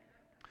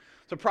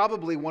So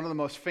probably one of the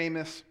most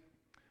famous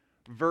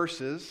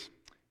verses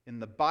in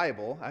the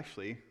Bible,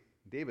 actually,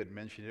 David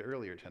mentioned it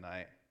earlier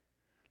tonight.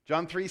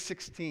 John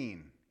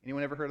 3:16.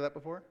 Anyone ever heard of that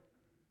before?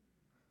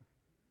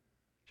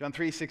 John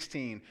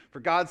 3:16. For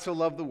God so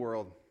loved the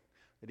world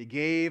that he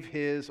gave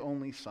his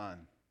only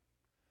Son,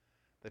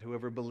 that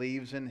whoever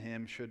believes in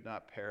him should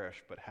not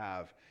perish but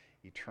have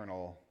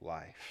eternal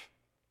life.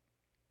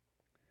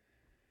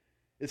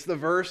 It's the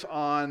verse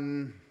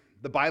on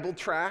the Bible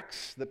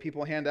tracts that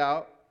people hand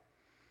out.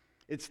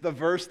 It's the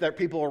verse that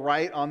people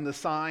write on the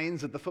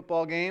signs at the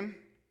football game.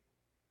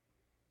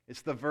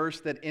 It's the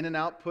verse that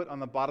In-N-Out put on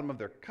the bottom of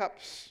their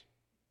cups.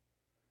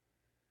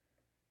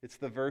 It's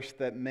the verse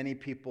that many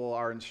people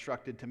are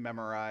instructed to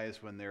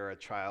memorize when they're a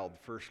child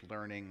first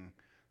learning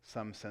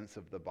some sense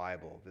of the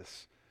Bible.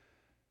 This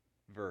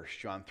verse,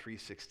 John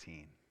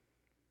 3:16,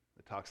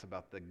 that talks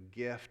about the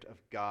gift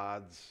of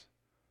God's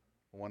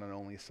one and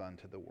only Son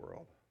to the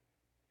world.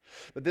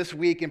 But this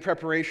week, in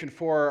preparation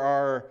for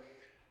our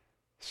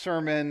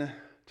sermon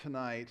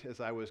tonight, as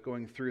I was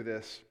going through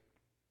this,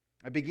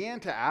 I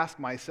began to ask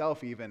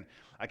myself even,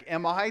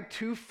 am I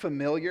too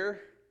familiar?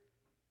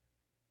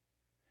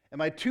 Am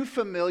I too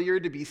familiar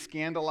to be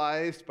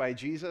scandalized by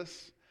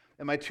Jesus?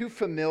 Am I too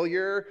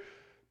familiar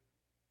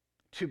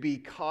to be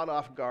caught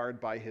off guard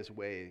by his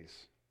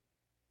ways?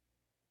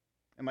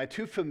 Am I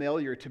too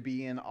familiar to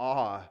be in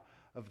awe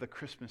of the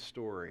Christmas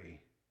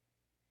story?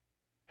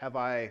 Have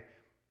I,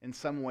 in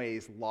some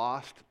ways,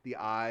 lost the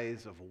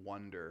eyes of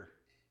wonder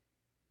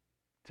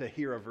to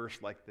hear a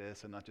verse like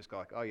this and not just go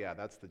like, oh yeah,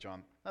 that's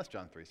John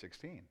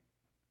 3:16?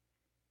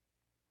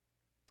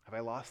 Have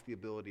I lost the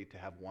ability to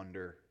have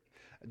wonder?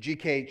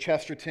 G.K.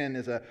 Chesterton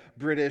is a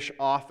British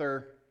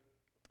author,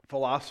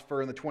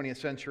 philosopher in the 20th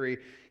century.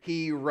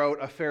 He wrote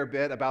a fair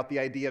bit about the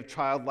idea of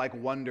childlike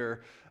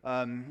wonder.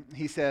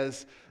 He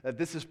says that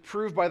this is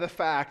proved by the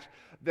fact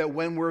that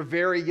when we're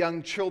very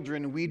young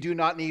children, we do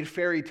not need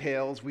fairy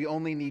tales, we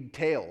only need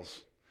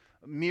tales.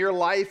 Mere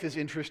life is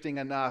interesting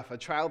enough. A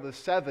child of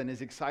 7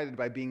 is excited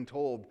by being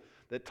told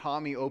that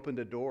Tommy opened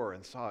a door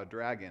and saw a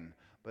dragon,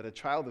 but a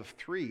child of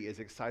 3 is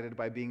excited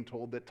by being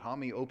told that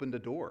Tommy opened a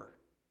door.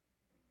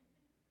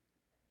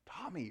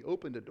 Tommy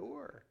opened a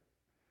door.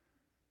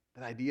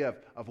 That idea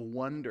of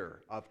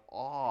wonder, of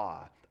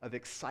awe, of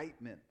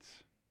excitement.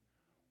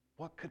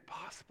 What could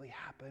possibly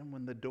happen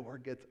when the door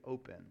gets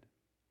opened?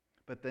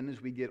 But then as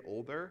we get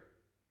older,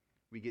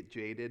 we get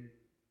jaded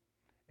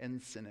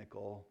and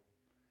cynical,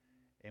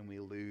 and we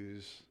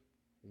lose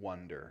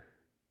wonder.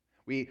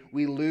 We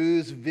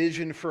lose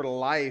vision for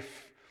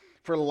life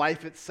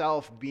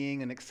itself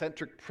being an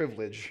eccentric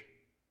privilege.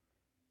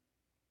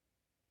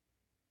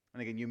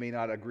 And again, you may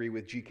not agree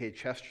with G.K.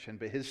 Chesterton,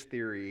 but his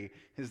theory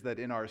is that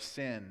in our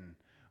sin,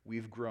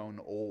 we've grown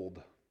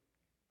old,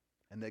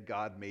 and that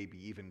God may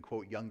be even,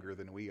 quote, younger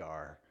than we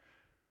are,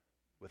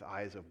 with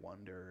eyes of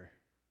wonder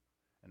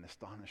and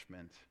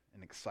astonishment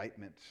and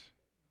excitement.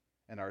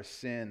 And our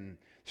sin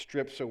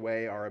strips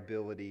away our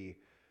ability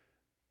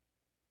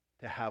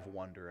to have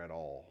wonder at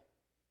all.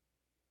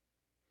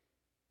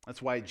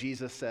 That's why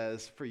Jesus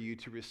says for you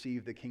to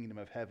receive the kingdom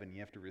of heaven, you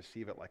have to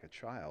receive it like a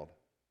child,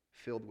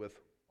 filled with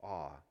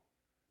awe,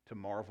 to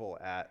marvel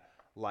at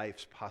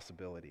life's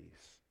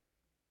possibilities,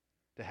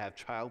 to have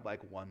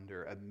childlike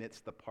wonder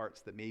amidst the parts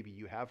that maybe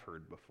you have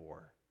heard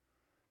before,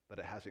 but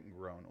it hasn't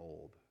grown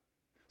old.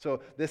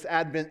 So this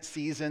Advent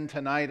season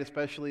tonight,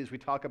 especially as we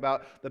talk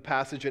about the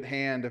passage at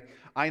hand,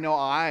 I know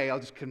I'll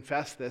just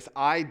confess this,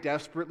 I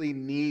desperately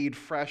need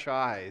fresh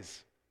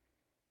eyes.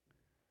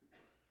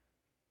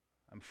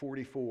 I'm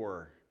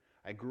 44.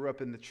 I grew up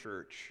in the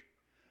church.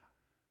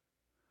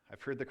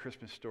 I've heard the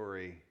Christmas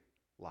story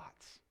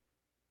lots.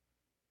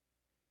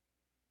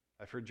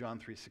 I've heard John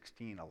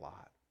 3:16 a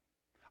lot.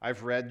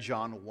 I've read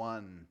John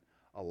 1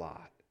 a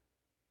lot.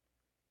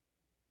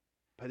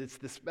 But it's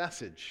this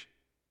message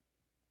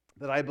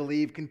that I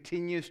believe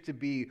continues to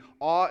be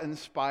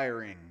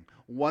awe-inspiring,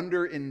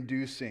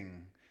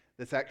 wonder-inducing,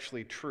 that's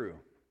actually true,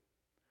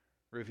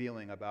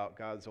 revealing about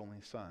God's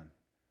only Son,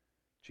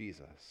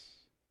 Jesus,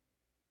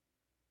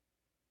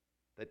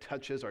 that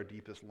touches our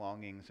deepest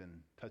longings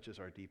and touches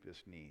our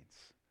deepest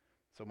needs.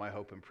 So my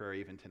hope and prayer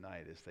even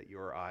tonight is that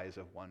your eyes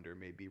of wonder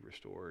may be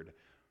restored.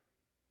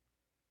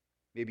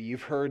 Maybe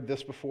you've heard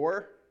this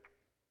before.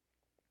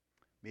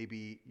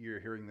 Maybe you're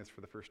hearing this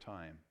for the first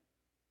time.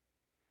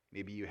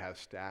 Maybe you have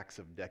stacks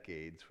of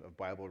decades of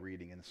Bible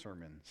reading and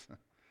sermons.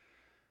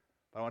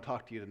 But I want to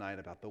talk to you tonight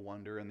about the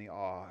wonder and the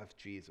awe of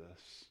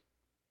Jesus,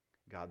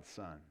 God's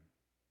Son.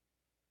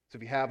 So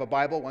if you have a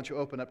Bible, why don't you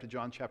open up to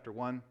John chapter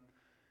 1,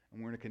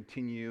 and we're going to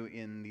continue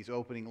in these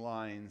opening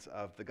lines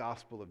of the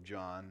Gospel of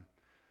John,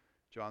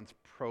 John's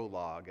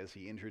prologue, as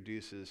he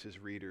introduces his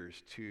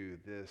readers to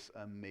this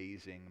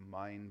amazing,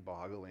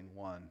 mind-boggling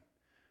one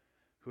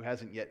who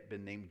hasn't yet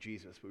been named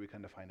Jesus, but we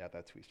come to find out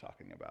that's who he's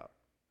talking about.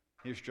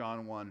 Here's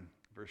John 1,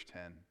 verse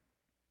 10.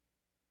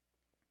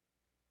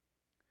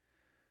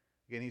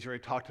 Again, he's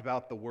already talked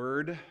about the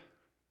Word.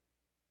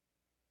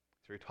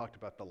 He's already talked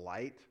about the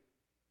light.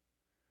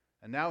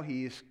 And now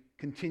he's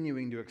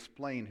continuing to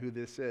explain who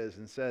this is,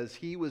 and says,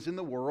 "He was in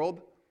the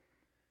world,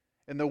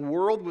 and the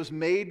world was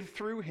made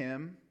through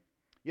him,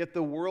 yet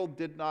the world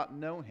did not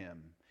know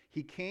him.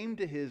 He came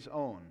to his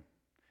own,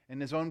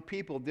 and his own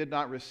people did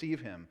not receive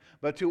him.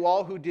 But to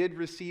all who did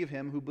receive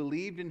him, who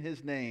believed in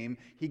his name,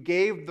 he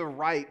gave the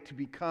right to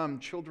become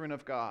children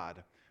of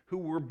God, who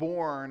were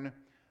born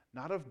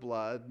not of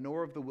blood,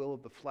 nor of the will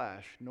of the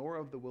flesh, nor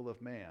of the will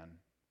of man,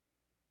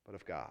 but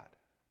of God."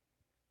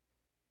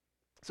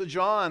 So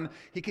John,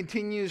 he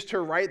continues to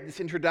write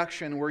this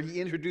introduction where he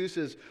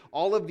introduces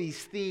all of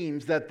these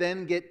themes that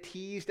then get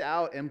teased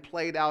out and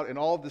played out in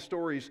all of the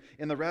stories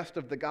in the rest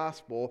of the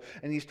gospel.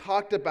 And he's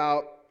talked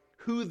about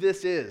who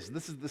this is.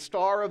 This is the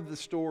star of the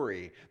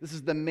story. This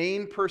is the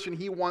main person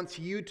he wants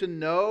you to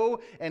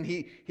know. And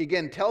he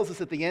again tells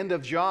us at the end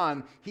of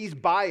John, he's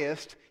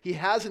biased. He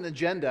has an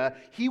agenda.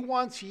 He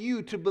wants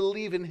you to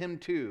believe in him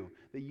too,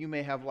 that you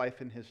may have life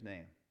in his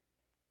name.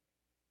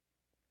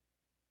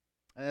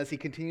 And as he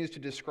continues to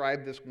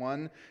describe this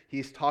one,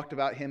 he's talked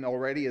about him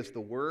already as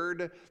the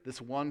Word, this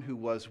one who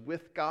was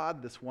with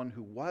God, this one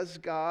who was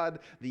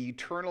God, the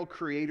eternal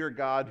creator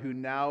God who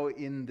now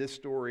in this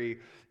story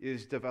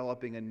is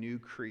developing a new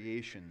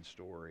creation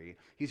story.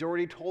 He's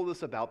already told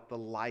us about the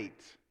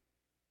light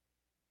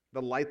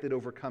that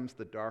overcomes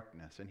the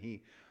darkness, and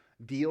he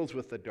deals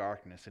with the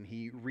darkness, and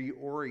he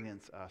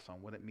reorients us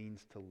on what it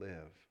means to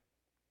live.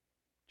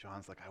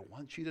 John's like, I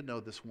want you to know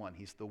this one.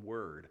 He's the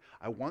Word.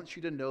 I want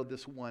you to know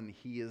this one.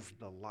 He is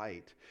the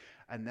light.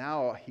 And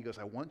now he goes,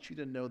 I want you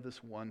to know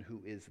this one who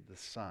is the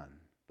Son,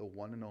 the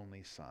one and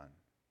only Son.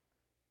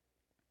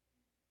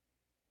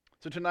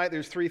 So tonight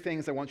there's three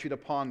things I want you to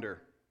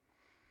ponder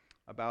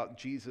about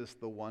Jesus,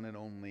 the one and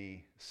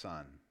only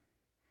Son.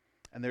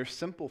 And they're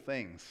simple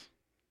things.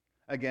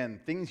 Again,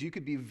 things you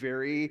could be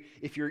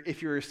if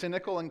you're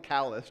cynical and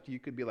calloused, you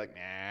could be like,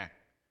 nah,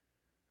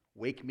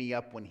 wake me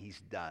up when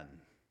he's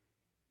done.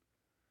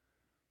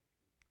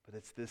 But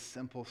it's this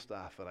simple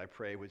stuff that I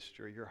pray would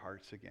stir your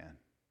hearts again.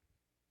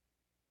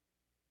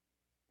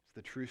 It's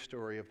the true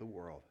story of the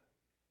world,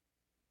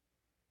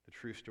 the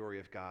true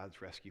story of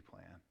God's rescue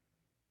plan.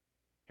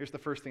 Here's the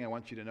first thing I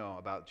want you to know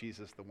about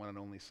Jesus, the one and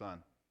only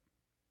Son.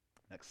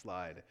 Next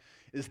slide.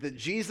 Is that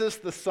Jesus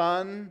the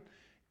Son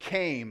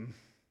came.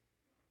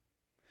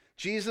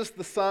 Jesus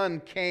the Son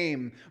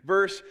came.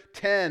 Verse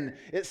 10,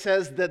 it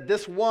says that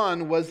this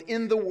one was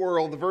in the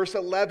world. Verse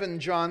 11,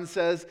 John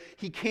says,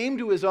 he came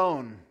to his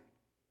own.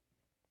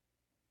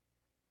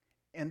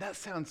 And that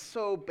sounds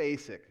so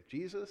basic.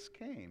 Jesus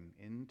came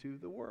into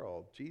the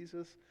world.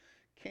 Jesus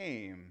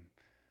came.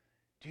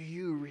 Do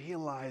you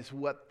realize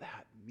what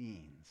that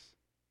means?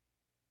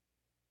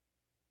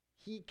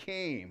 He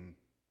came.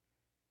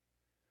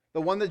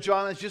 The one that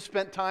John has just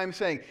spent time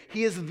saying.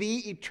 He is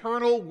the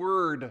eternal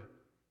Word.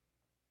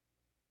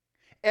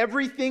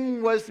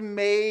 Everything was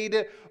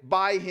made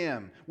by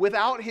him.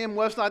 Without him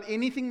was not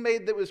anything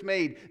made that was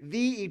made.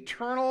 The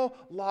eternal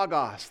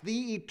Logos,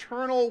 the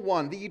eternal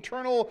one, the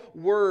eternal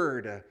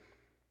Word,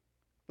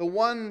 the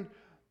one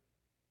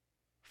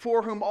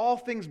for whom all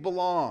things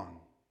belong,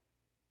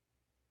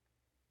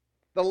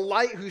 the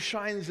light who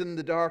shines in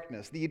the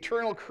darkness, the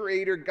eternal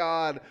creator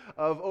God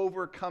of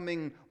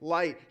overcoming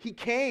light. He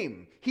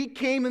came. He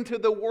came into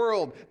the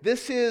world.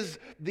 This is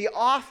the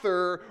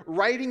author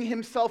writing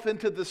himself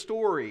into the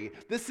story.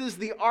 This is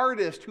the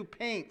artist who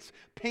paints,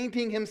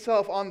 painting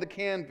himself on the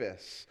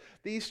canvas.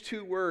 These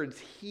two words,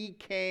 he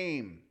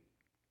came.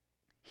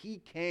 He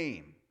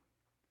came.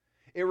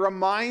 It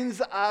reminds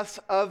us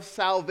of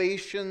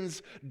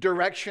salvation's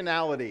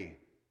directionality.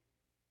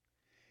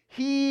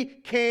 He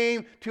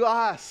came to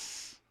us.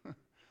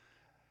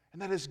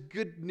 And that is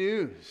good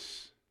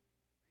news.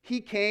 He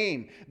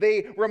came.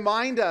 They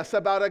remind us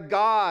about a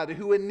God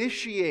who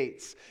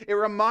initiates. It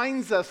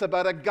reminds us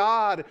about a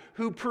God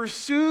who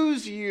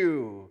pursues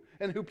you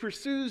and who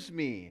pursues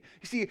me.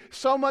 You see,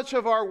 so much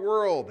of our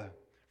world,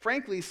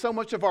 frankly, so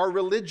much of our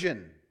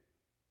religion,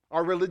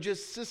 our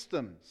religious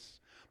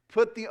systems,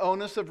 put the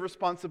onus of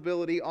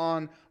responsibility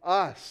on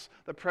us.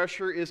 The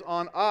pressure is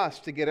on us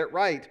to get it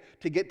right,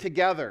 to get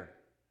together,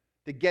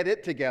 to get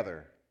it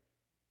together.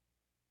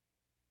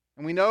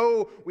 And we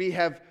know we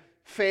have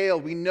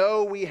failed. We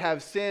know we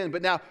have sinned.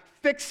 But now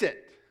fix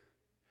it.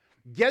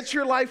 Get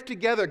your life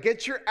together.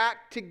 Get your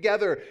act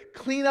together.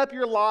 Clean up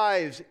your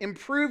lives.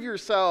 Improve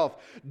yourself.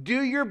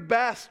 Do your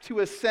best to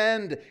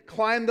ascend.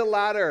 Climb the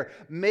ladder.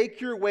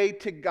 Make your way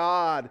to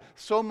God.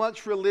 So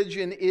much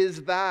religion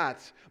is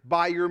that.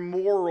 By your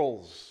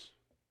morals,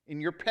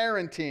 in your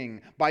parenting,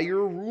 by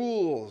your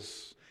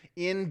rules,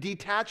 in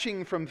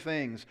detaching from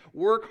things.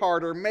 Work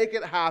harder. Make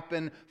it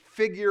happen.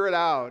 Figure it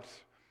out.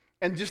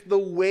 And just the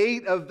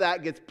weight of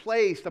that gets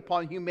placed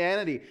upon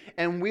humanity.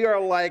 And we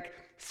are like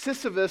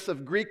Sisyphus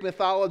of Greek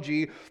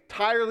mythology,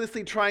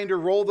 tirelessly trying to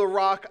roll the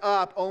rock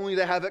up only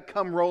to have it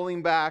come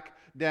rolling back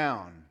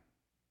down.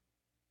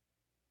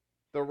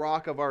 The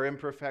rock of our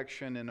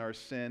imperfection and our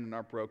sin and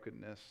our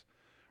brokenness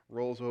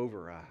rolls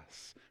over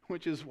us.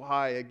 Which is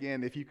why,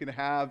 again, if you can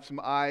have some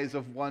eyes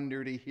of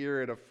wonder to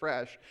hear it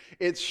afresh,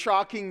 it's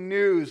shocking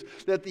news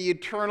that the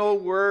eternal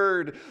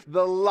Word,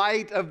 the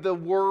light of the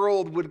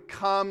world, would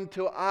come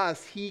to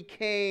us. He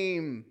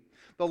came.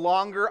 The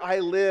longer I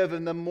live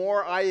and the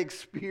more I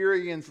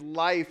experience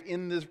life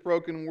in this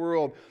broken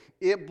world,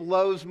 it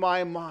blows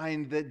my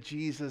mind that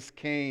Jesus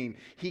came.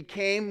 He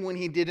came when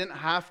he didn't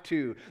have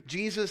to.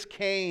 Jesus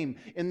came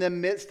in the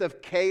midst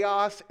of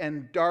chaos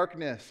and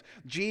darkness.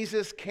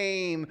 Jesus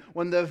came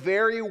when the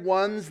very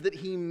ones that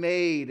he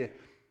made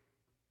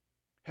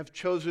have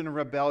chosen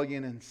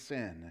rebellion and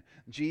sin.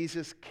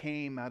 Jesus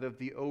came out of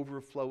the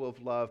overflow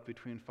of love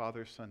between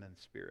Father, Son, and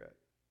Spirit.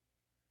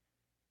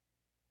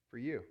 For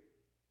you.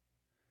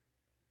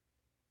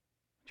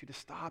 I want you to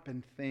stop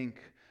and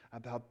think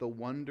about the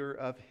wonder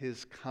of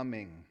his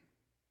coming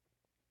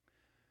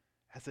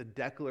as a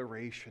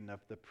declaration of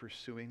the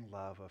pursuing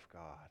love of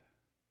God.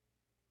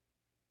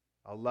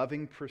 A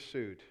loving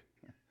pursuit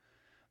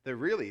that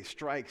really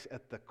strikes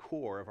at the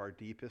core of our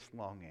deepest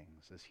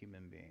longings as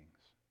human beings.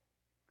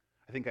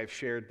 I think I've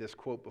shared this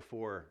quote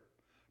before.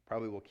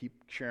 Probably will keep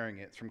sharing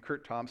it. It's from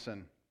Kurt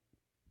Thompson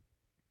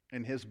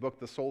in his book,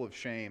 The Soul of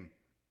Shame.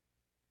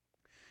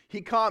 He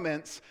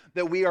comments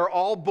that we are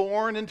all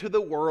born into the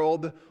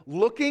world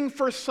looking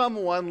for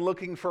someone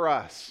looking for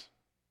us,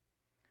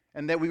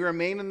 and that we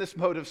remain in this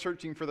mode of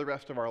searching for the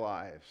rest of our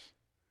lives.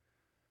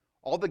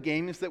 All the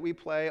games that we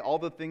play, all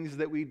the things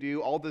that we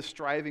do, all the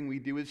striving we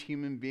do as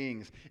human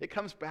beings, it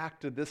comes back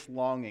to this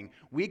longing.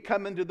 We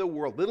come into the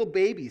world, little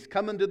babies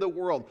come into the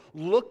world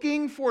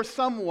looking for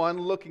someone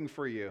looking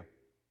for you.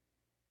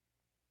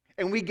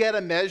 And we get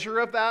a measure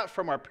of that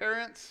from our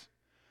parents,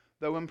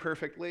 though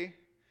imperfectly.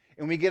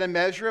 And we get a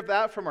measure of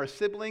that from our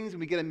siblings, and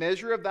we get a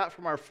measure of that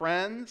from our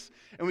friends,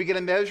 and we get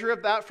a measure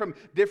of that from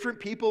different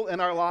people in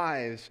our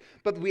lives.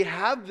 But we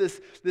have this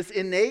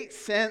innate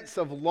sense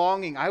of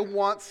longing. I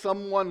want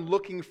someone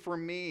looking for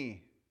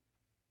me.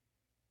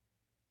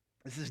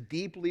 This is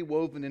deeply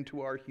woven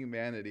into our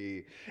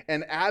humanity.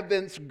 And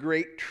Advent's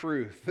great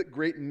truth, the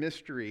great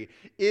mystery,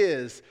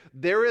 is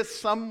there is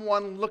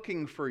someone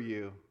looking for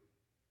you.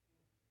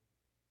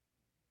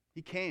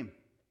 He came.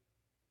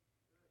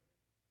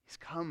 He's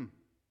come.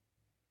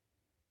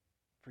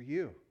 For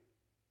you.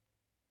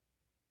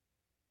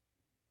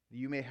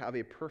 You may have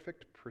a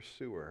perfect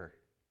pursuer.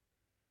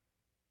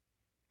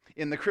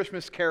 In the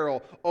Christmas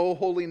carol, O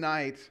Holy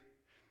Night,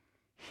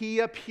 he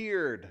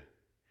appeared,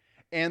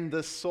 and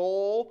the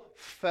soul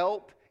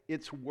felt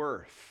its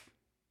worth.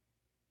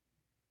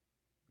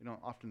 We don't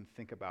often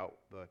think about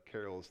the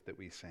carols that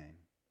we sing.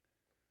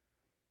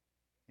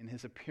 In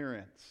his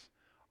appearance,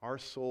 our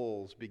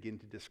souls begin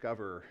to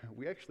discover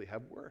we actually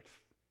have worth.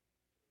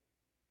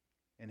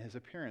 In his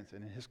appearance,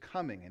 in his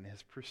coming, in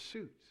his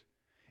pursuit,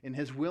 in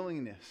his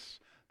willingness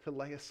to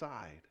lay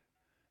aside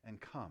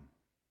and come.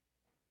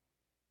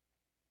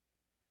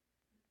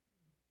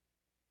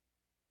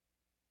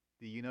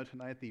 Do you know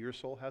tonight that your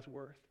soul has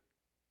worth?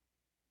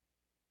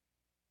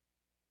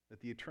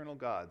 That the eternal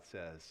God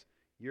says,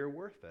 you're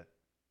worth it.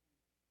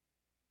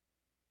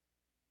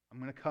 I'm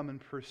going to come and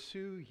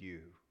pursue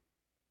you.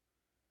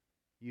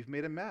 You've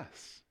made a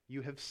mess.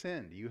 You have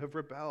sinned. You have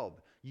rebelled.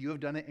 You have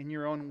done it in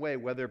your own way,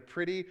 whether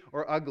pretty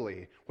or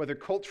ugly, whether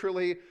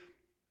culturally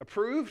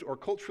approved or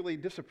culturally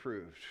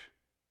disapproved.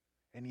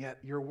 And yet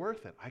you're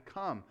worth it.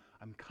 I'm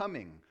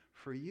coming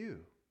for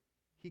you.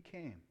 He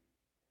came.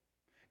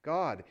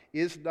 God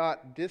is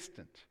not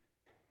distant.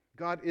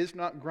 God is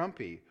not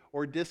grumpy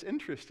or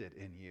disinterested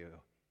in you.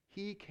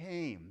 He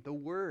came. The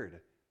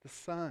Word, the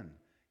Son,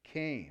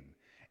 came.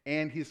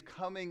 And he's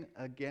coming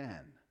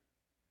again.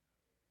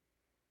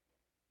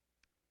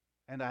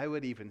 And I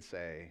would even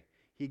say,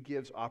 he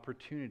gives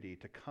opportunity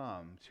to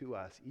come to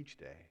us each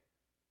day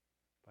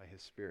by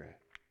his Spirit.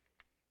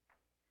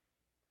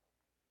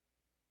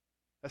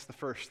 That's the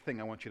first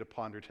thing I want you to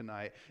ponder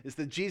tonight, is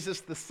that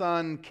Jesus the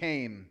Son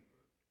came.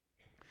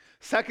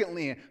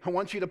 Secondly, I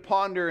want you to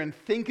ponder and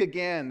think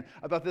again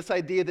about this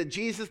idea that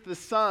Jesus the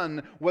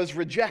Son was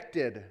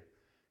rejected.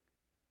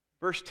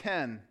 Verse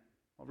 10,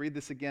 I'll read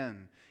this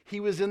again. He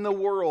was in the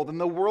world,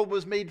 and the world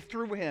was made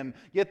through him,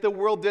 yet the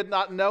world did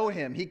not know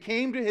him. He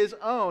came to his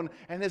own,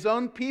 and his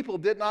own people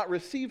did not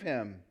receive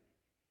him.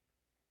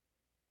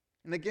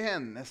 And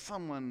again, as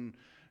someone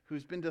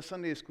who's been to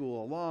Sunday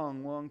school a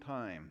long, long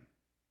time,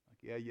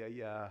 like,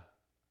 yeah,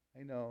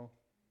 I know.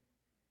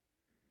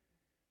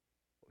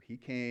 Well, he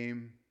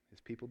came, his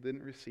people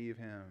didn't receive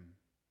him.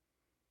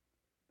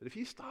 But if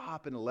you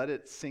stop and let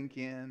it sink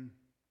in,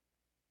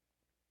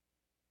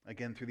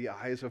 again, through the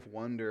eyes of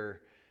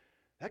wonder,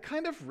 that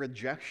kind of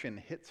rejection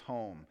hits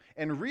home.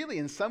 And really,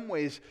 in some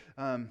ways,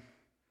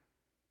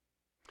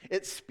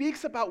 it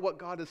speaks about what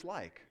God is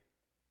like.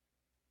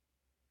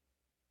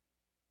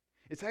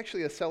 It's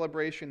actually a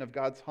celebration of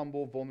God's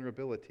humble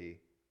vulnerability.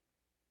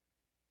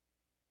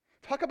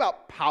 Talk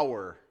about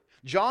power.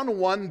 John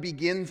 1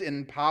 begins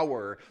in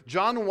power.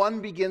 John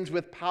 1 begins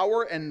with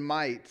power and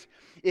might.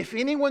 If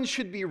anyone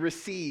should be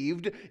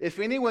received, if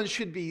anyone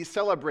should be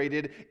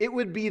celebrated, it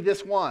would be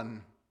this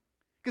one.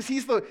 Because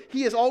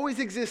he has always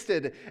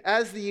existed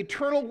as the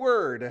eternal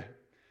Word.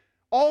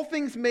 All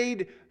things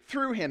made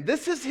through him.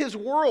 This is his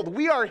world.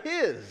 We are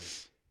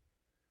his.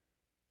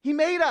 He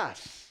made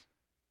us.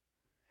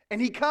 And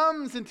he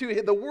comes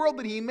into the world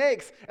that he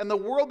makes, and the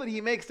world that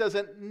he makes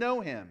doesn't know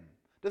him,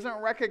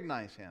 doesn't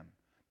recognize him.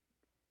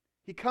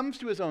 He comes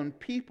to his own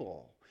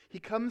people. He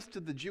comes to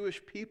the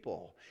Jewish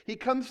people. He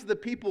comes to the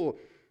people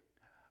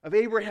of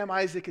Abraham,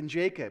 Isaac, and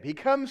Jacob. He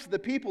comes to the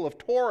people of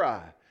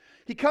Torah.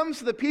 He comes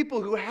to the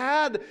people who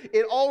had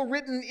it all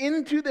written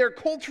into their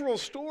cultural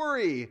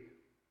story,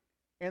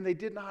 and they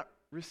did not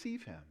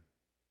receive him.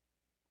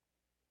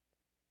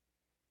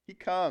 He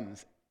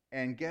comes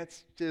and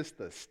gets just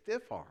the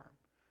stiff arm.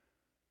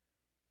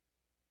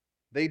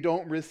 They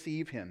don't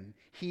receive him.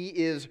 He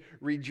is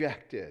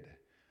rejected.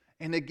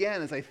 And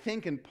again, as I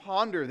think and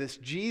ponder this,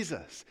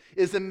 Jesus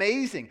is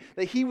amazing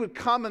that he would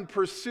come and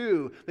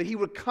pursue, that he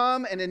would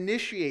come and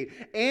initiate,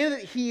 and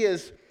that he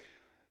is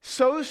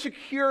so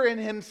secure in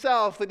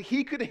himself that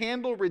he could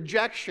handle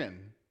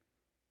rejection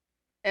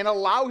and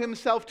allow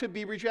himself to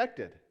be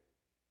rejected.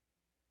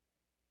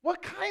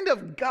 What kind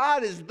of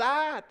God is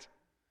that?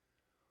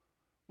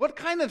 What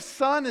kind of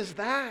son is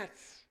that?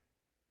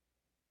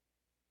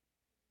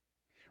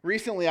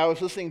 Recently, I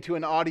was listening to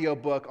an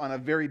audiobook on a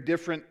very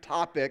different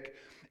topic,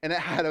 and it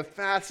had a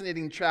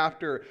fascinating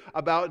chapter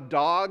about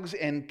dogs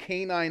and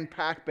canine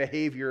pack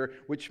behavior,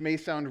 which may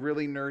sound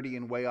really nerdy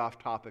and way off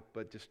topic,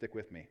 but just stick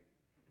with me.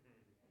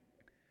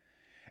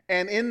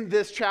 And in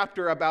this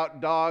chapter about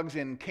dogs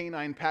and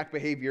canine pack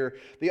behavior,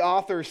 the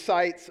author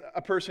cites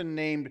a person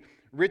named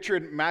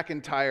Richard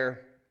McIntyre,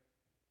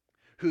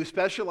 who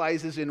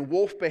specializes in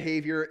wolf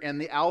behavior and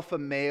the alpha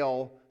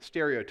male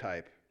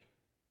stereotype.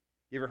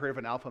 You ever heard of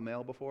an alpha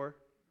male before?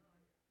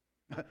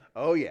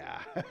 Oh yeah,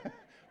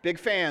 big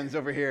fans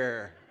over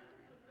here.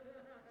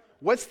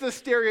 What's the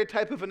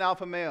stereotype of an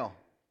alpha male?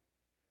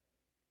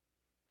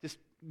 Just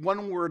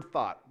one word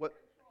thought. What?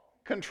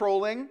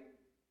 Controlling?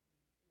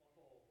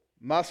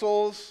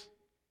 Muscles?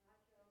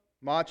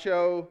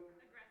 Macho?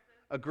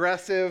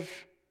 Aggressive?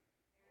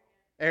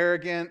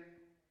 Arrogant?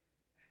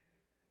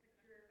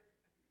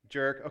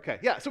 Jerk. Okay,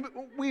 yeah. So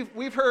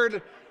we've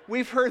heard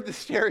the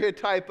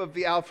stereotype of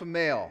the alpha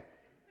male.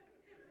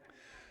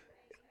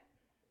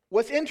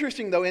 What's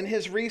interesting, though, in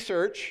his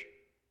research,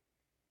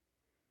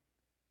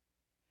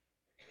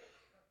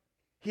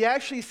 he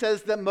actually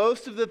says that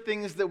most of the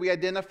things that we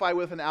identify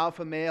with an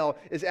alpha male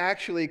is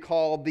actually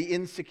called the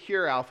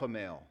insecure alpha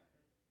male.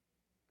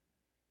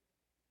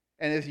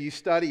 And as you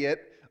study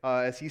it,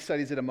 as he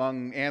studies it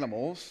among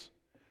animals,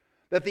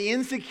 that the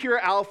insecure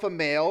alpha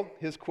male,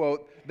 his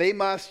quote, they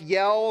must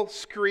yell,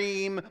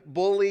 scream,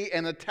 bully,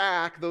 and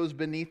attack those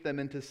beneath them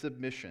into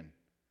submission.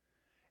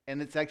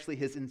 And it's actually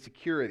his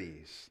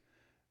insecurities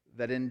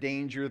that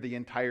endanger the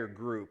entire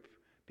group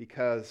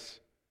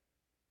because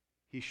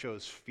he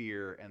shows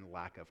fear and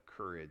lack of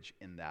courage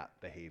in that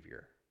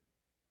behavior.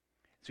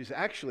 So he's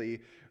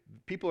actually,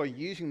 people are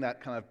using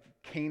that kind of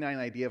canine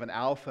idea of an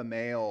alpha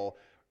male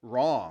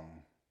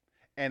wrong.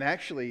 And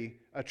actually,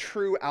 a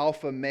true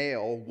alpha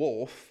male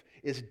wolf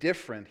is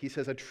different. He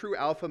says a true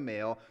alpha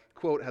male,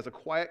 quote, has a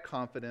quiet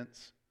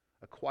confidence,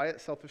 a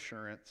quiet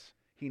self-assurance.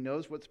 He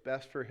knows what's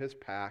best for his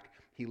pack.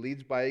 He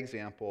leads by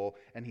example,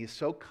 and he's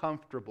so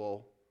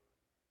comfortable,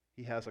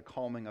 he has a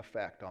calming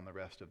effect on the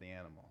rest of the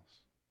animals,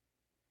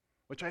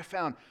 which I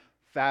found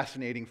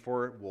fascinating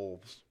for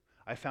wolves.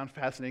 I found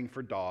fascinating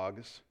for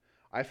dogs.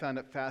 I found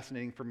it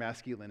fascinating for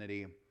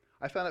masculinity.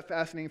 I found it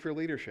fascinating for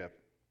leadership.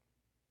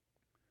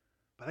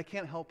 But I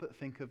can't help but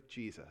think of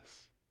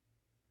Jesus.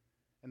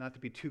 And not to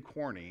be too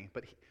corny,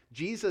 but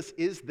Jesus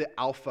is the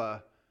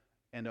Alpha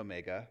and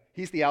Omega.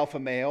 He's the alpha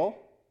male.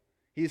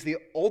 He's the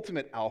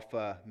ultimate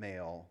alpha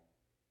male.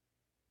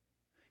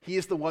 He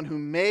is the one who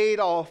made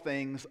all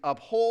things,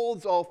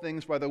 upholds all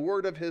things by the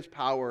word of his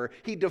power.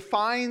 He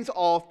defines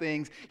all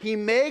things. He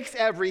makes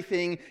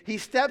everything. He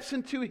steps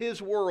into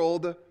his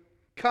world,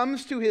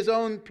 comes to his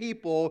own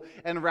people,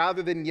 and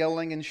rather than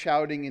yelling and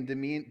shouting and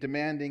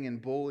demanding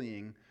and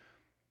bullying,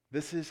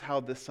 this is how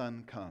the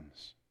Son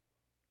comes.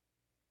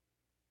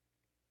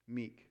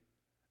 Meek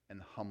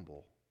and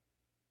humble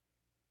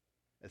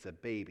as a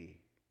baby.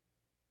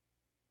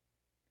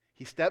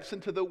 He steps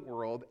into the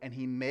world and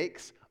he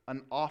makes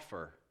an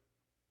offer.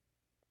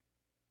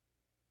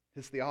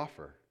 It's the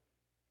offer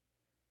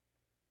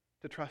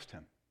to trust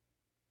him,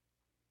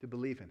 to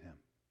believe in him,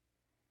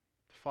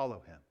 to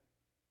follow him.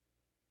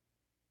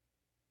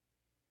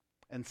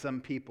 And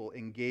some people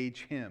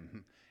engage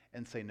him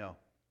and say no.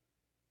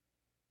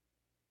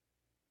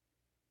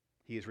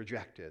 He is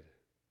rejected.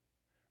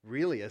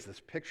 Really as this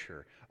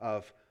picture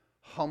of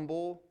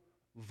humble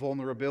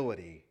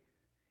vulnerability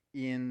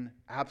in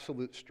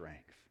absolute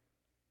strength.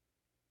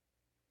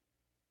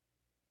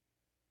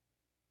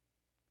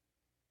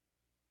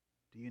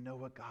 Do you know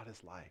what God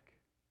is like?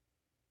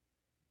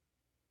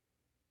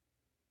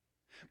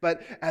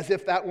 But as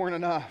if that weren't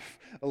enough,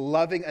 a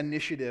loving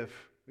initiative.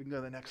 We can go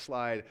to the next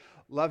slide.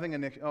 Loving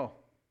initiative.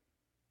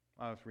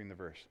 I was reading the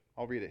verse.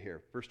 I'll read it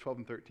here. Verse 12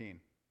 and 13.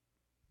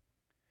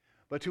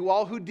 But to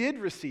all who did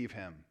receive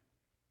him,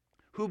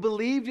 who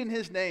believed in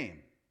his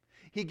name,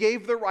 he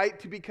gave the right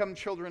to become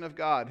children of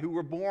God, who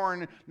were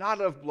born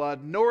not of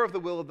blood, nor of the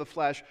will of the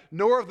flesh,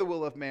 nor of the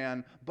will of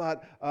man,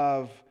 but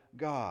of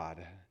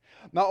God.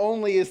 Not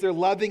only is there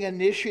loving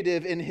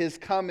initiative in his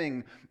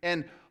coming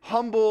and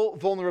humble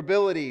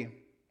vulnerability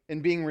in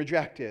being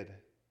rejected,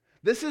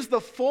 this is the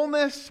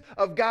fullness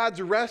of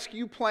God's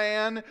rescue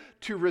plan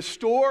to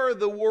restore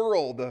the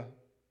world.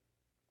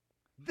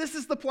 This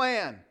is the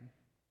plan.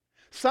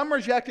 Some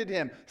rejected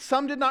him,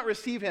 some did not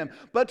receive him,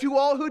 but to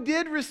all who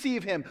did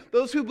receive him,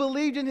 those who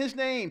believed in his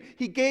name,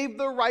 he gave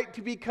the right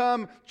to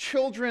become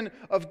children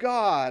of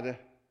God.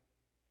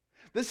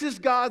 This is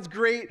God's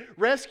great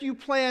rescue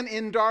plan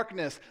in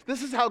darkness.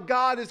 This is how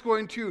God is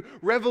going to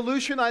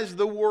revolutionize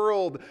the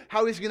world,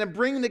 how he's going to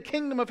bring the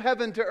kingdom of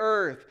heaven to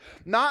earth,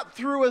 not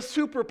through a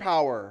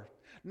superpower,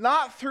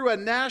 not through a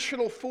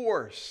national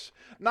force,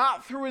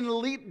 not through an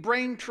elite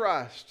brain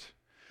trust.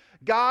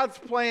 God's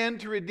plan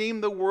to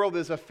redeem the world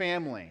is a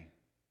family.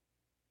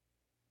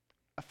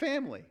 A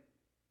family.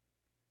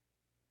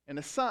 And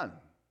a son.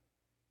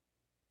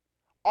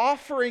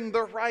 Offering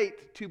the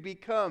right to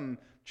become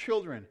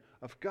children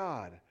of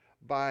God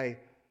by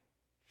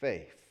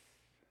faith.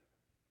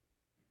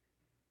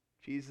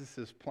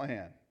 Jesus'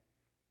 plan,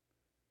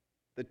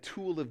 the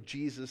tool of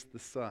Jesus the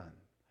Son,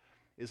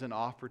 is an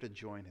offer to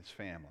join his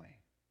family.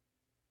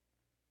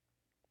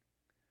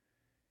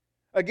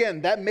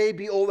 Again, that may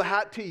be old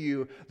hat to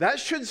you. That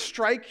should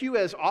strike you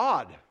as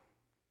odd.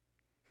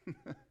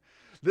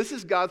 This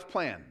is God's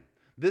plan.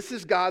 This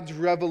is God's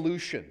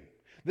revolution.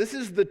 This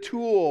is the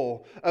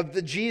tool of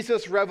the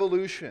Jesus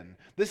revolution.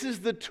 This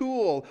is the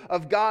tool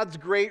of God's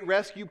great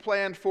rescue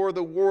plan for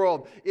the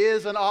world,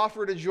 is an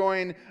offer to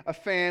join a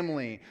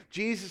family.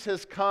 Jesus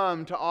has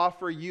come to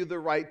offer you the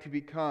right to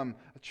become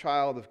a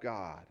child of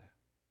God.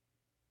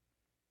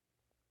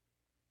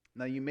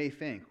 Now you may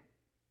think,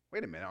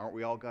 wait a minute, aren't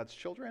we all God's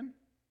children?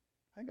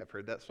 I think I've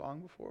heard that song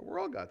before. We're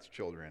all God's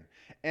children.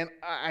 And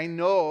I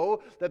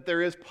know that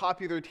there is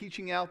popular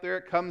teaching out there.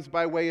 It comes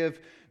by way of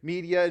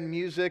media and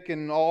music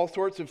and all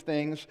sorts of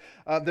things.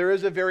 There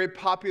is a very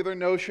popular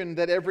notion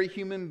that every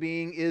human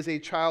being is a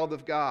child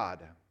of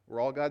God. We're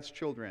all God's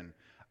children.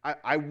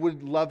 I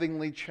would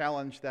lovingly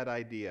challenge that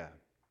idea.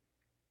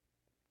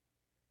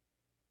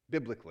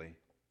 Biblically.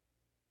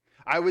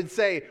 I would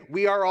say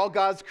we are all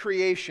God's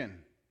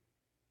creation.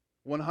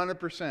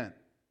 100%.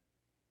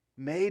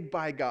 Made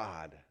by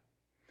God.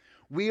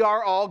 We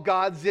are all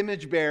God's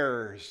image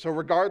bearers, so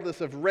regardless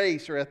of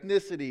race or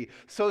ethnicity,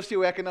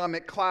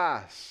 socioeconomic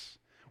class,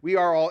 we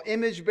are all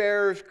image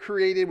bearers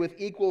created with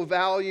equal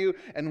value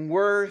and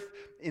worth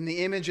in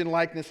the image and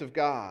likeness of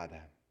God.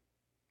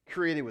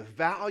 Created with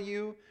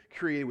value,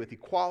 created with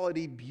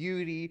equality,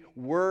 beauty,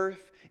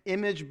 worth,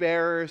 image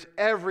bearers,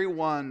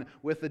 everyone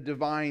with a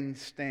divine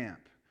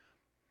stamp.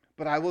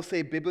 But I will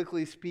say,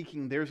 biblically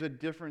speaking, there's a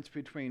difference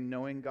between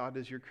knowing God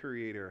as your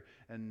creator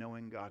and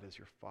knowing God as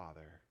your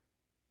Father.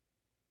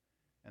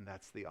 And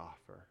that's the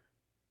offer.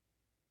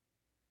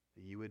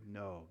 That you would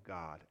know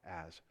God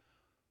as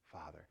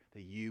Father.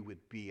 That you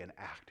would be an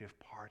active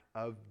part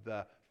of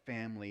the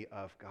family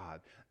of God.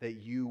 That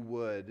you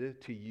would,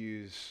 to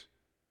use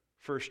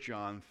 1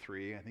 John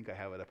 3, I think I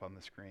have it up on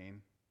the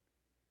screen.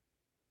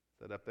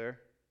 Is that up there?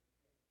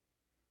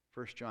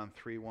 1 John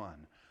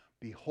 3:1.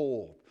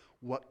 Behold,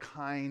 what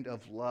kind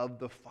of love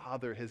the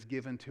Father has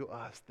given to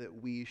us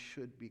that we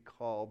should be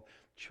called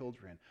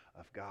children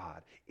of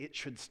God. It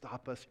should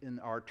stop us in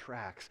our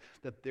tracks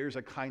that there's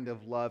a kind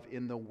of love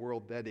in the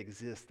world that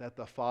exists, that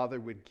the Father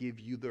would give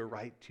you the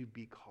right to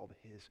be called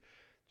his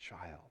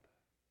child.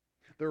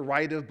 The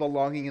right of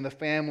belonging in the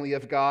family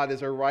of God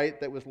is a right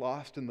that was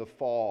lost in the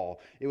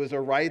fall. It was a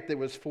right that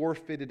was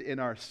forfeited in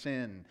our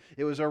sin.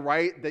 It was a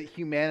right that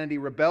humanity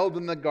rebelled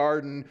in the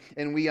garden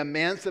and we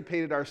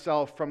emancipated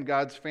ourselves from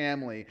God's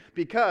family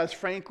because,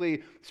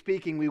 frankly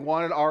speaking, we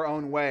wanted our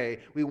own way.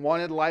 We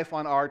wanted life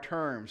on our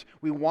terms.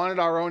 We wanted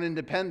our own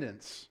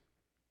independence.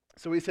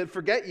 So we said,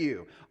 forget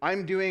you.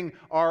 I'm doing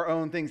our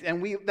own things.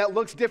 And that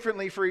looks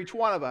differently for each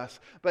one of us,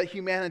 but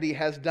humanity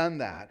has done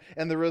that.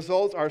 And the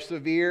results are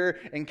severe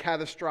and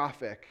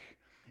catastrophic.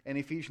 In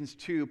Ephesians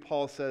 2,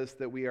 Paul says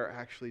that we are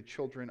actually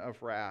children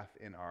of wrath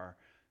in our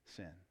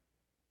sin.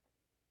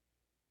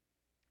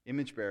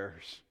 Image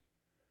bearers,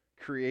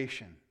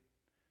 creation,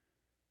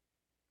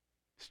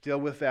 still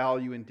with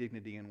value and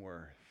dignity and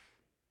worth.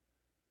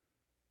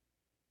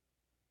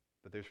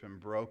 But there's been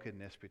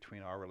brokenness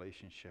between our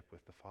relationship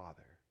with the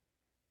Father.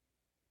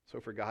 So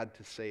for God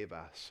to save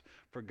us,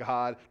 for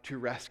God to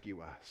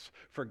rescue us,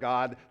 for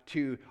God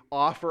to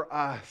offer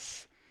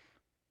us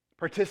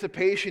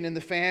participation in the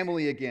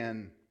family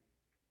again,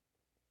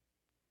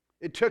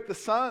 it took the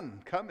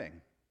Son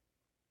coming.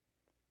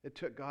 It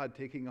took God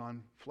taking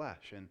on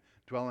flesh and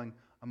dwelling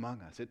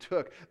among us. It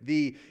took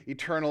the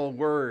eternal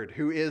Word,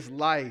 who is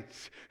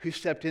light, who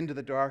stepped into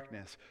the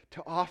darkness,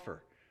 to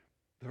offer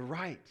the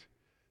right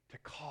to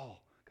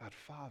call God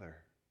Father,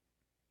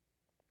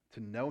 to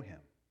know him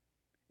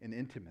in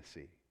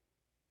intimacy,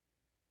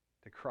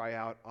 to cry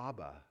out,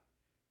 Abba,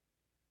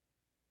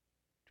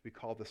 to be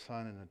called a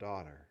son and a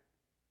daughter.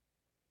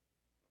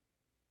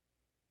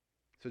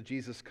 So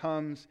Jesus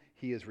comes,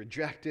 he is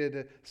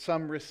rejected,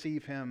 some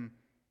receive him,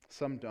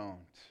 some don't.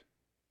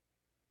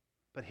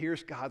 But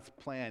here's God's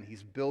plan.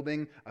 He's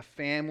building a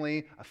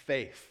family of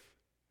faith.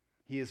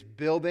 He is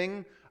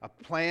building a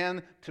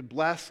plan to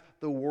bless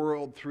the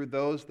world through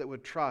those that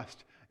would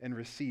trust and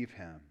receive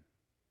him.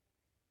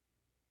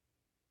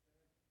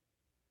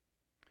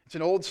 It's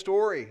an old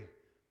story.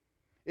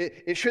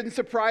 It shouldn't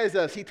surprise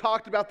us. He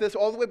talked about this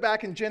all the way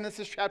back in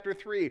Genesis chapter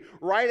 3.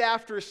 Right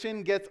after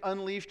sin gets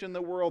unleashed in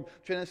the world,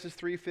 Genesis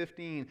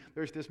 3:15,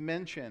 there's this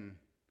mention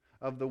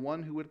of the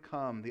one who would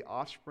come, the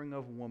offspring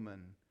of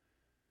woman,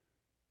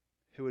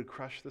 who would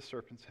crush the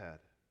serpent's head.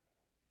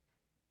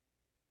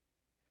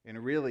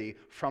 And really,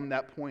 from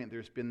that point,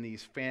 there's been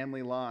these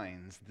family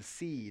lines, the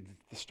seeds,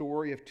 the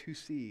story of two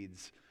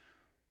seeds,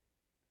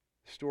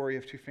 the story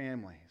of two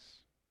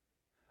families,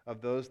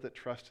 of those that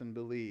trust and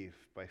believe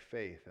by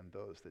faith and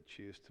those that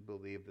choose to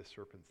believe the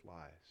serpent's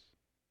lies.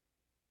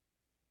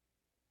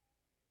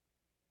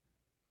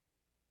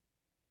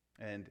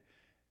 And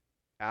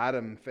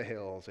Adam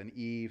fails, and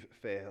Eve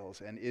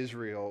fails, and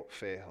Israel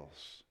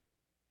fails.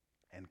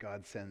 And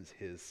God sends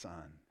his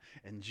son,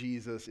 and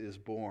Jesus is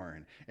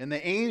born. And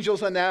the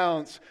angels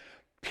announce,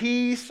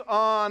 peace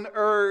on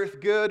earth,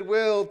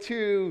 goodwill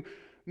to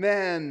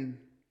men.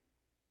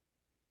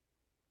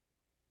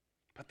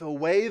 But the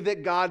way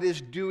that God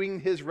is doing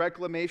his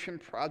reclamation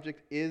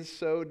project is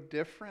so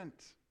different.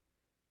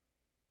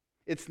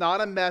 It's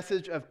not a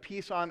message of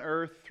peace on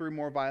earth through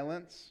more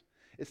violence.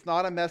 It's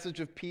not a message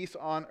of peace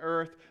on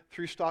earth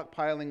through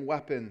stockpiling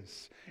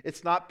weapons.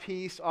 It's not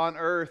peace on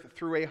earth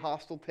through a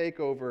hostile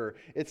takeover.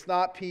 It's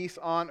not peace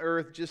on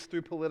earth just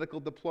through political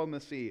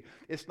diplomacy.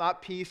 It's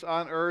not peace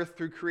on earth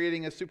through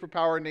creating a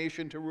superpower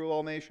nation to rule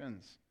all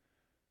nations.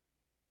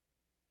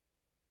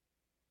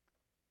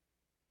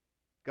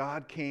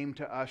 God came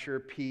to usher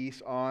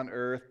peace on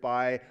earth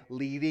by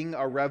leading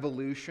a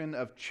revolution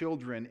of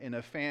children in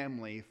a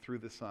family through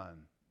the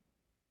Son.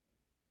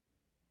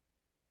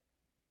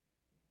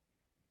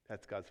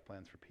 That's God's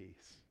plans for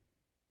peace.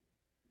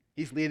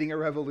 He's leading a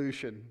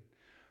revolution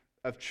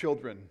of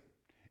children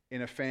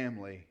in a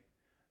family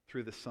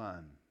through the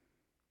Son.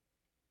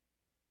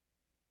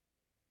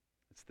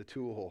 It's the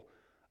tool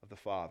of the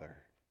Father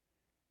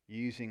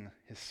using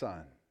his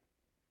Son.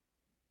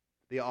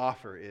 The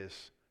offer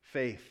is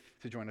faith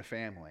to join a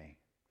family.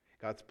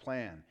 God's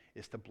plan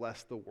is to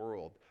bless the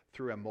world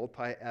through a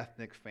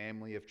multi-ethnic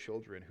family of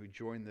children who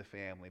join the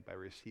family by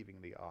receiving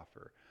the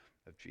offer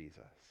of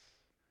Jesus.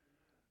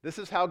 This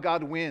is how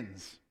God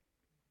wins.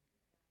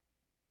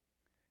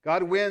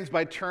 God wins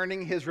by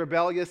turning his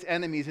rebellious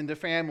enemies into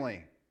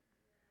family.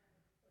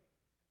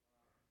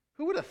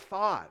 Who would have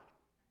thought?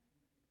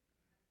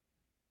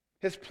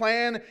 His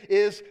plan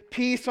is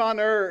peace on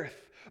earth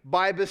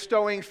by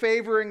bestowing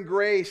favor and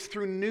grace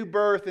through new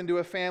birth into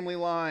a family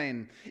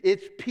line.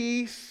 It's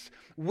peace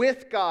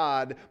with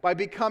God by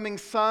becoming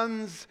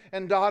sons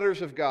and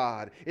daughters of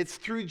God. It's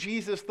through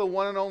Jesus, the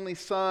one and only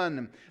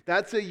Son.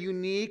 That's a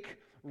unique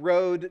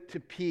road to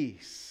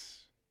peace.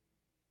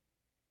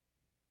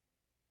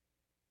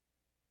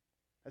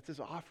 That's his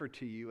offer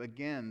to you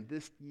again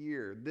this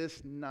year,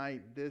 this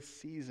night, this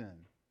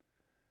season.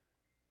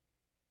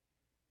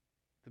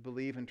 To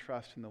believe and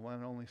trust in the one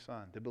and only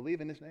Son, to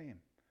believe in his name.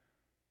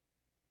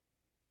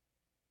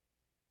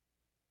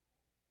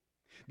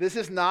 This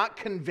is not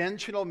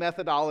conventional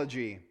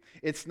methodology.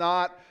 It's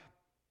not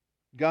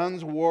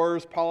guns,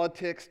 wars,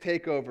 politics,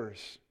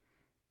 takeovers.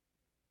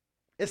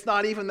 It's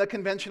not even the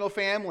conventional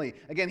family.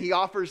 Again, he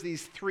offers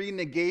these three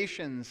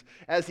negations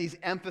as he's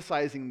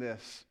emphasizing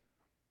this.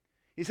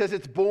 He says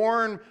it's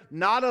born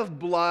not of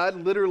blood,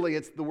 literally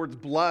it's the words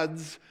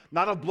bloods,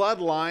 not of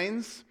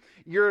bloodlines.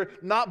 You're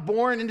not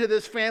born into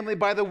this family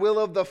by the will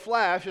of the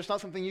flesh. It's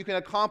not something you can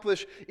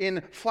accomplish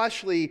in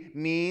fleshly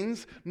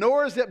means.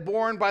 Nor is it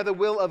born by the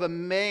will of a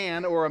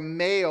man or a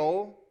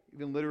male,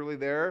 even literally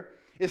there.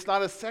 It's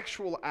not a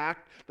sexual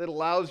act that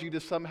allows you to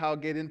somehow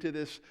get into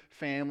this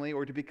family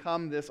or to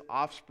become this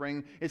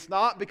offspring. It's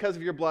not because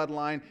of your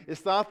bloodline.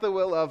 It's not the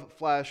will of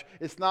flesh.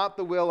 It's not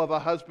the will of a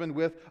husband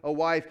with a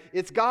wife.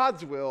 It's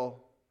God's will.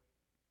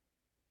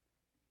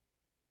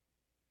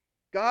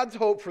 God's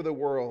hope for the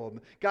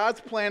world,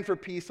 God's plan for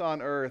peace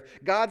on earth,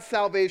 God's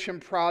salvation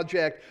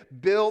project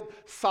built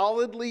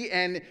solidly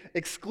and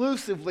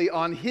exclusively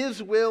on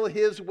his will,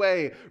 his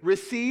way,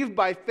 received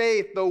by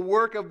faith the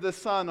work of the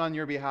Son on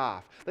your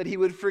behalf, that he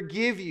would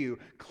forgive you,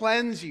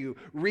 cleanse you,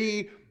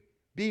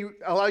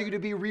 allow you to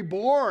be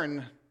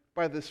reborn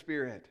by the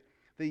Spirit,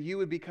 that you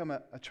would become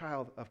a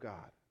child of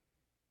God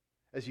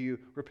as you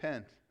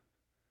repent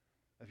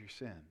of your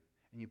sin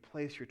and you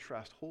place your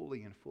trust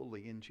wholly and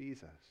fully in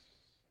Jesus.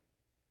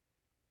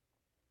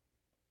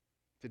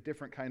 It's a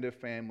different kind of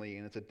family,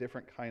 and it's a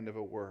different kind of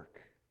a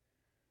work.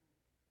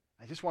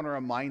 I just want to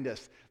remind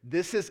us,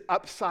 this is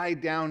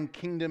upside down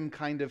kingdom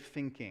kind of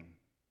thinking.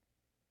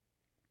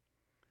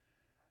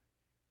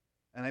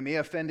 And I may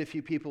offend a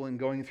few people in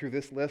going through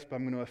this list, but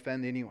I'm going to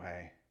offend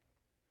anyway.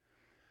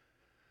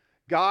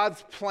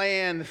 God's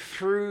plan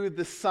through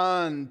the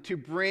Son to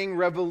bring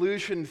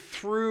revolution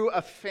through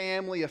a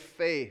family of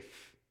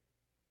faith.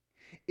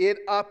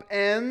 It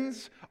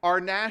upends our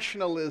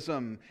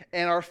nationalism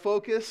and our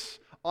focus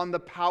on the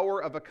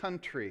power of a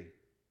country.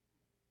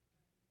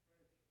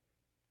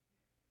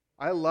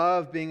 I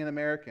love being an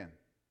American.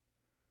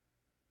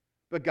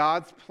 But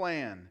God's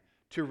plan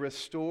to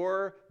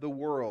restore the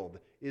world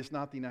is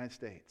not the United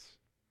States.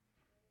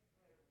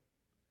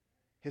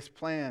 His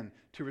plan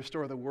to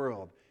restore the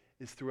world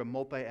is through a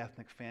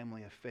multi-ethnic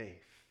family of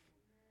faith,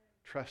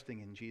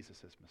 trusting in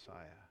Jesus as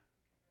Messiah.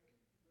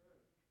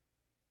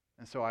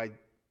 And so I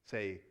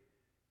say,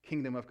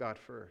 kingdom of God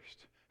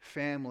first,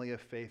 family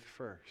of faith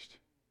first,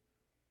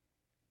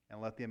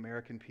 and let the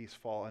American peace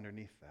fall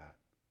underneath that.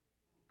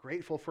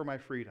 Grateful for my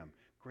freedom,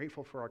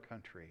 grateful for our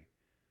country.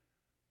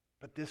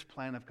 But this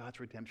plan of God's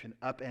redemption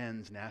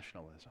upends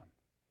nationalism.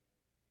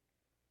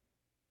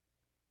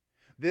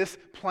 This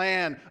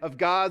plan of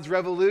God's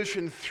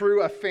revolution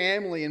through a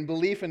family and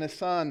belief in a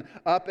son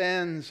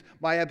upends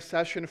my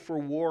obsession for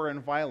war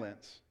and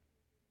violence.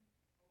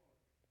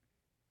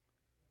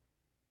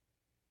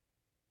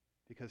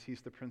 Because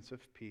he's the Prince of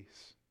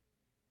Peace.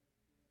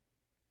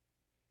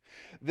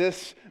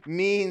 This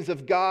means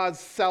of God's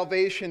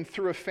salvation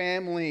through a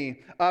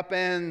family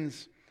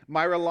upends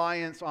my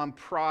reliance on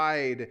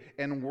pride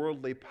and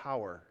worldly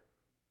power.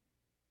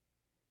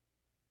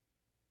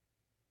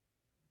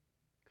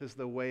 Because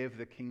the way of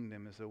the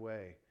kingdom is the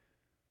way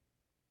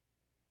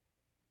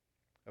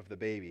of the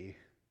baby,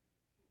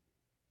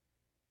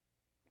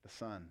 the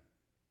son,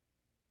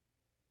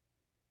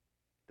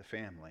 the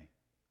family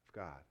of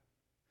God.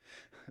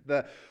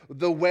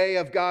 The way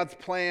of God's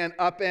plan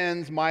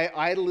upends my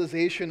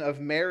idolization of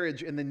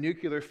marriage and the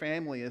nuclear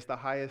family as the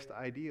highest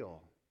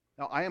ideal.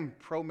 Now, I am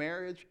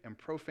pro-marriage and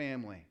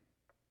pro-family.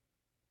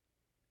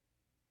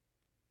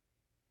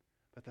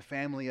 But the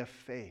family of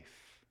faith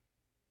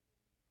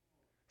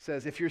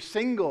says if you're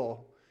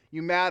single,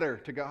 you matter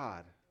to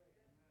God.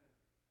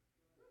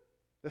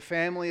 The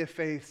family of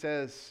faith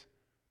says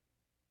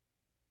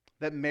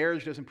that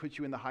marriage doesn't put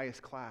you in the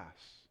highest class.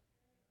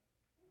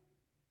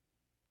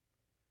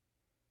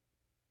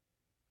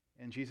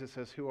 And Jesus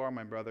says, who are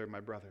my brother and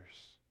my brothers?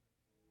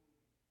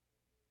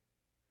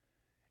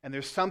 And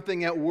there's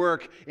something at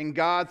work in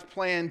God's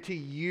plan to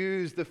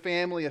use the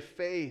family of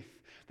faith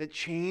that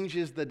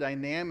changes the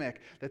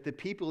dynamic that the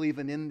people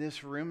even in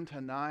this room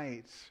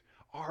tonight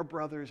are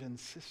brothers and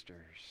sisters.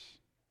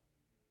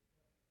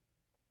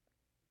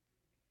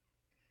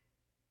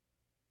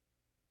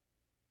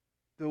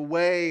 The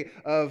way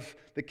of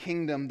the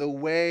kingdom, the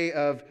way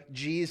of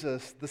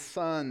Jesus, the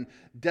Son,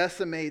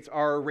 decimates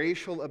our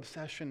racial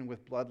obsession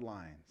with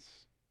bloodlines.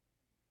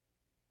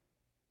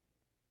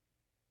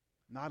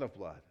 Not of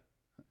blood,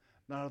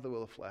 not of the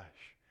will of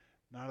flesh,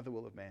 not of the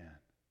will of man.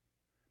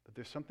 But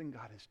there's something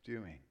God is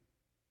doing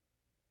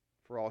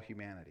for all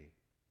humanity.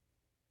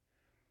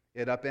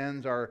 It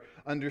upends our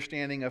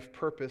understanding of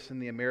purpose in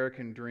the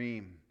American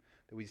dream,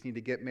 that we just need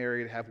to get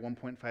married, have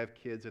 1.5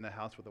 kids in a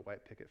house with a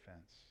white picket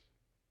fence.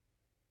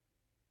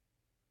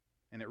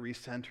 And it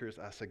recenters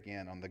us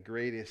again on the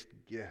greatest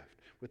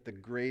gift, with the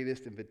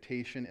greatest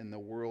invitation in the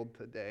world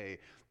today,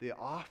 the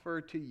offer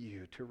to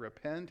you to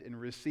repent and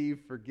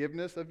receive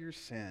forgiveness of your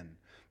sin,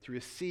 to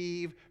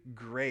receive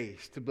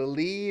grace, to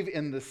believe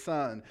in the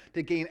Son,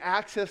 to gain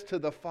access to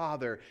the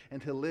Father,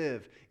 and to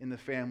live in the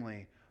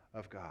family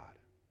of God.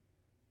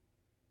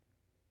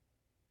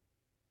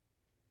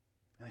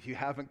 And if you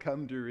haven't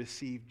come to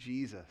receive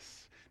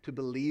Jesus, to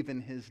believe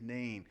in his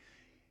name,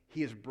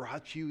 he has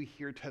brought you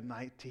here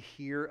tonight to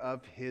hear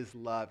of his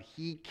love.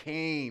 He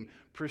came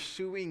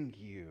pursuing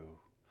you,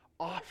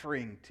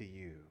 offering to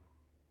you,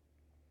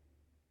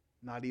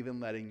 not even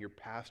letting your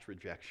past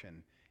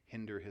rejection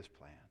hinder his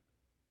plan.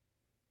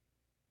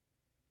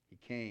 He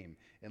came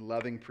in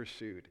loving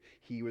pursuit.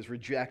 He was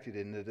rejected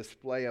in a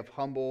display of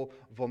humble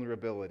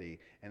vulnerability,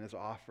 and his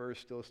offer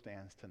still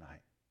stands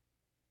tonight.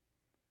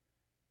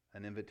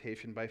 An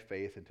invitation by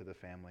faith into the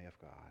family of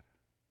God.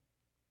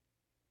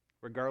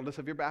 Regardless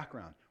of your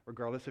background,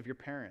 regardless of your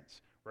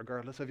parents,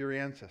 regardless of your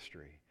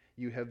ancestry,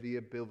 you have the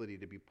ability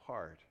to be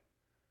part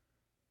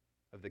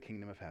of the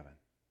kingdom of heaven.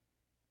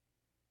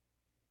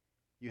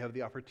 You have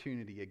the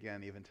opportunity,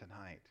 again, even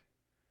tonight,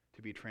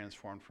 to be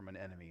transformed from an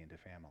enemy into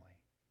family.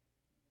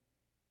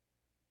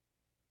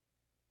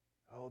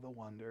 Oh, the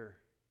wonder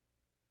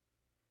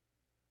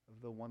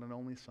of the one and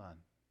only Son,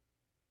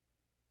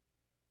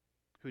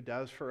 who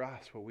does for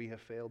us what we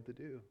have failed to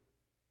do,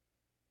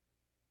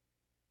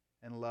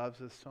 and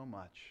loves us so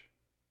much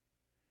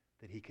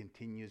that he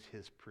continues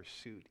his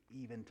pursuit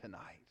even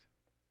tonight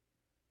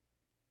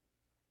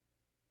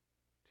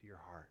to your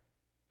heart,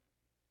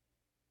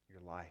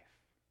 your life,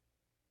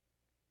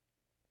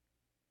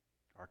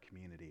 our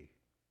community.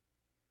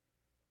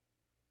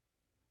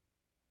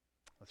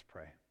 Let's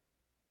pray.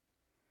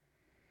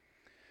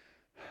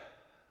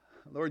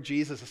 Lord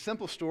Jesus, a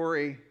simple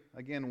story,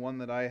 again, one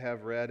that I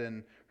have read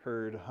and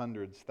heard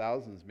hundreds,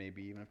 thousands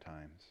maybe even of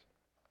times.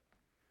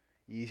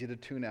 Easy to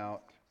tune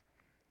out,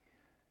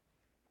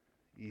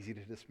 easy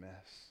to dismiss.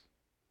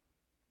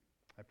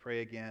 I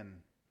pray again,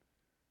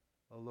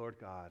 O Lord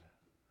God,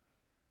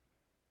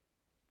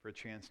 for a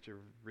chance to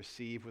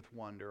receive with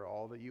wonder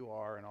all that you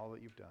are and all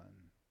that you've done.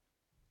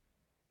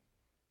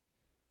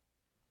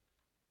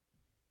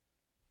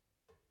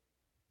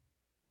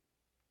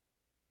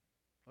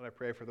 Lord, I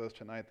pray for those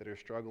tonight that are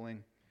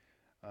struggling,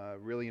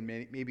 really,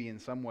 maybe in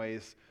some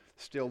ways,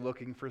 still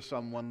looking for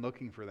someone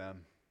looking for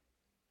them.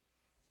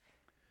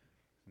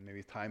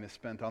 Maybe time is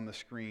spent on the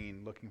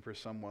screen looking for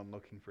someone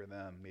looking for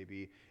them.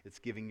 Maybe it's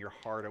giving your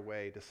heart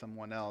away to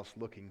someone else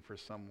looking for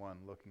someone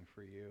looking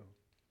for you.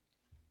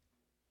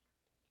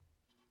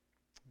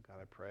 God,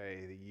 I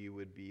pray that you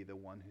would be the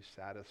one who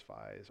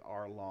satisfies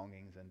our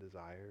longings and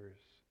desires.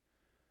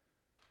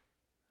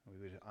 We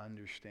would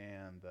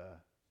understand the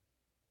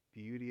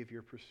beauty of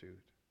your pursuit,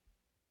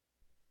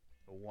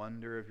 the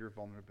wonder of your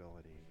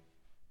vulnerability,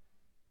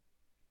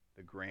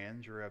 the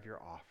grandeur of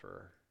your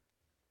offer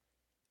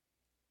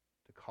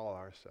to call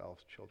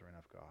ourselves children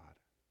of God,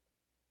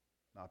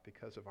 not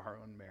because of our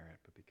own merit,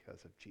 but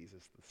because of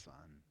Jesus the Son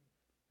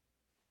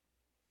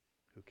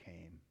who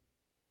came.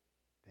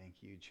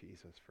 Thank you,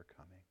 Jesus, for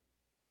coming.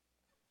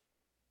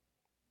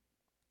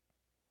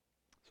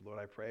 So, Lord,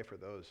 I pray for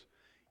those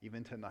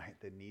even tonight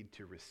that need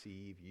to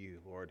receive you,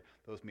 Lord.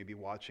 Those maybe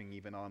watching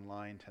even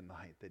online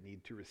tonight that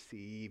need to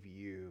receive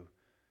you,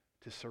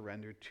 to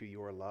surrender to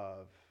your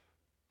love.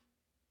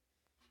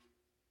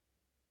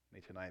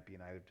 May tonight be a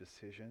night of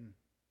decision,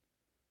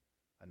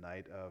 a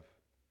night of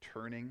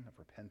turning, of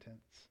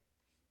repentance,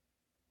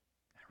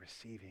 and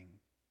receiving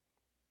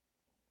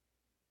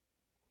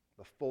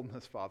the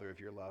fullness, Father,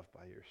 of your love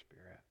by your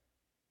Spirit.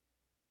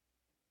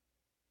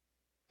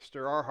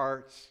 Stir our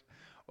hearts,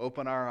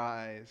 open our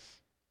eyes.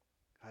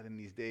 God, in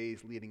these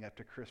days leading up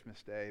to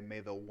Christmas Day,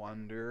 may the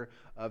wonder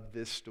of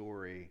this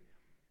story,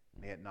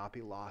 may it not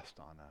be lost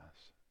on us.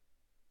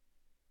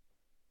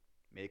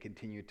 May it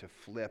continue to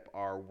flip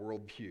our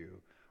worldview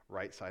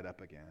right side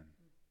up again.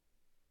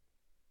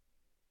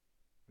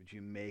 Would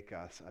you make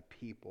us a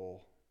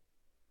people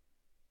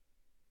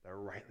that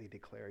rightly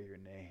declare your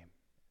name?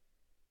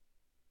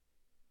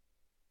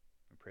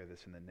 We pray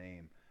this in the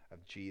name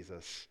of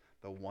Jesus,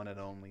 the one and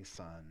only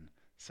Son,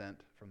 sent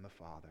from the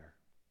Father.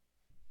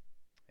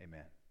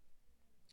 Amen.